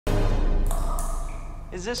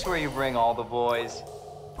Is this where you bring all the boys?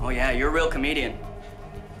 Oh yeah, you're a real comedian.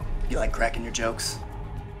 You like cracking your jokes,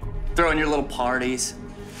 throwing your little parties,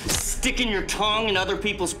 sticking your tongue in other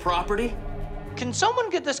people's property. Can someone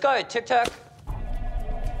get this guy a Tic Tac?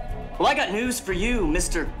 Well, I got news for you,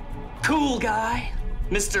 Mr. Cool Guy,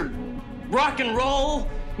 Mr. Rock and Roll,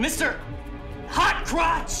 Mr. Hot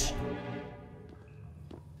Crotch.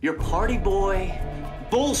 Your party boy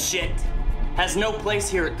bullshit has no place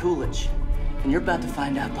here at Coolidge, and you're about to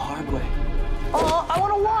find out the hard way. Oh, I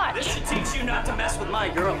want to watch. This should teach you not to mess with my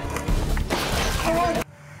girl.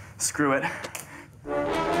 Screw it.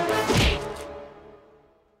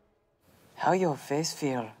 How your face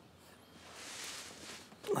feel?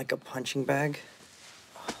 Like a punching bag?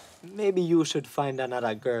 Maybe you should find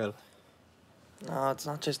another girl. No, it's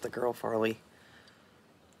not just the girl, Farley.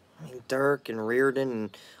 I mean, Dirk and Reardon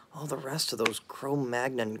and all the rest of those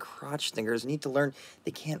Cro-Magnon crotch thinkers need to learn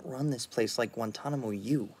they can't run this place like Guantanamo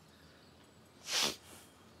U.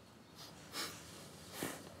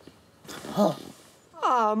 Huh.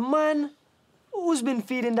 Aw, man. Who's been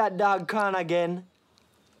feeding that dog Khan again?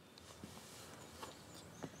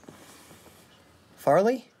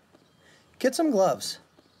 Farley, get some gloves.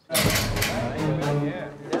 All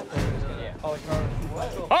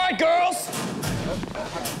right, girls.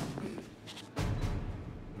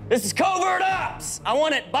 This is covert ops. I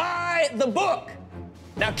want it by the book.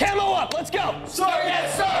 Now, camo up. Let's go. Sir,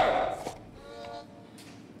 yes, sir.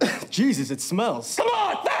 Jesus, it smells. Come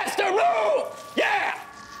on, faster, move. Yeah,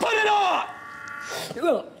 put it on.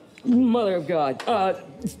 Oh, mother of God.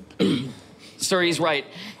 Sir, he's right.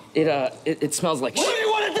 It smells like What do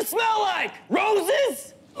you want it to smell like?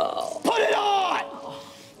 Roses? Put it on!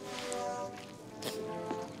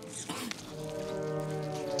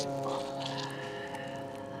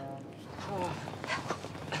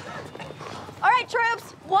 All right,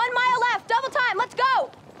 troops, 1 mile left, double time, let's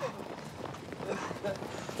go!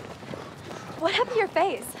 What happened to your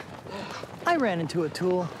face? I ran into a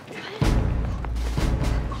tool.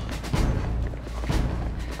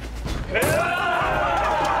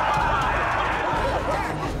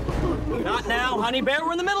 Not now, honey bear.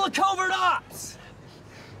 We're in the middle of covert ops.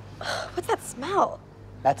 What's that smell?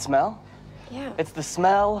 That smell? Yeah. It's the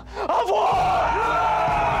smell of war!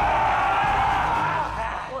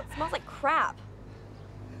 Well, it smells like crap.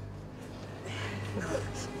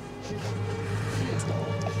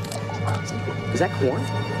 Is that corn?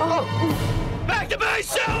 Oh. Back to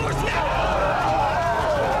base showers now!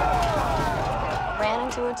 Ran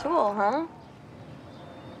into a tool, huh?